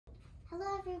Hello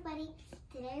everybody,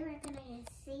 today we're going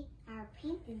to see our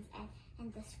paintings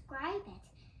and describe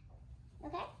it.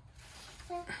 Okay,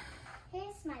 so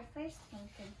here's my first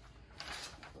painting.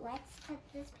 Let's put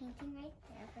this painting right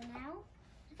there for now.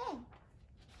 Okay,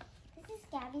 this is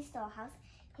Gabby's dollhouse.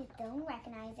 You don't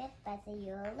recognize it, but see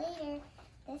you later.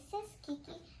 This is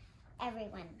Kiki.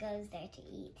 Everyone goes there to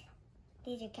eat.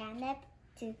 These are catnip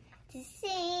to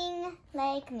sing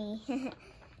like me.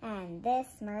 And this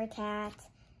mercat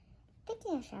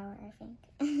taking a shower, I think.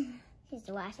 She's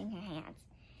washing her hands.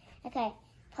 Okay,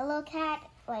 pillow cat,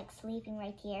 like sleeping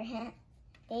right here.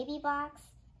 Baby box.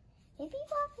 Baby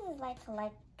box is like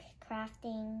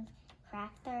crafting,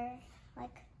 crafter,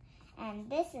 like. And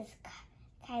this is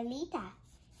Kylita.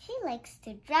 She likes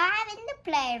to drive in the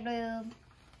playroom.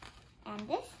 And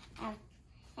this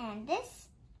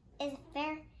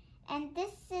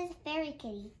is Fairy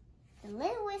Kitty, the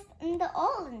littlest and the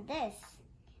old in this.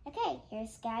 Okay,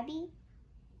 here's Gabby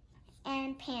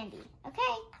and Pandy.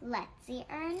 Okay, let's see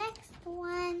our next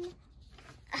one.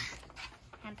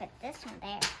 And put this one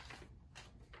there.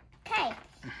 Okay,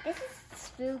 this is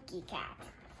Spooky Cat.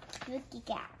 Spooky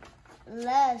Cat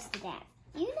loves to dance.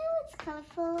 You know it's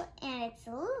colorful and it's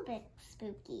a little bit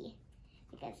spooky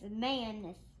because man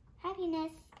is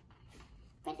happiness.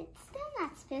 But it's still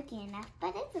not spooky enough,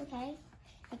 but it's okay.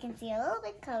 You can see a little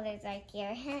bit colors right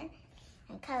here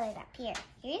and colors up here.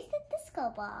 Here's the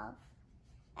disco ball.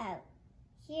 Oh,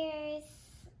 here's,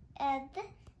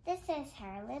 this is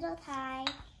her little tie.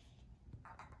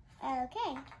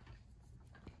 Okay.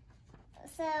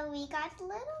 So we got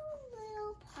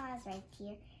little paws right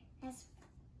here.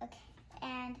 Okay,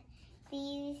 and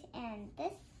these and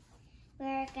this.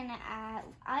 We're gonna add,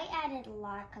 I added a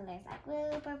lot of colors like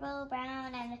blue, purple,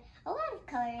 brown, and a lot of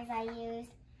colors I used.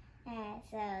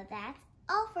 So that's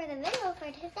all for the video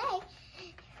for today.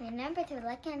 Remember to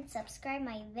like and subscribe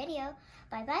my video.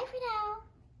 Bye bye for now.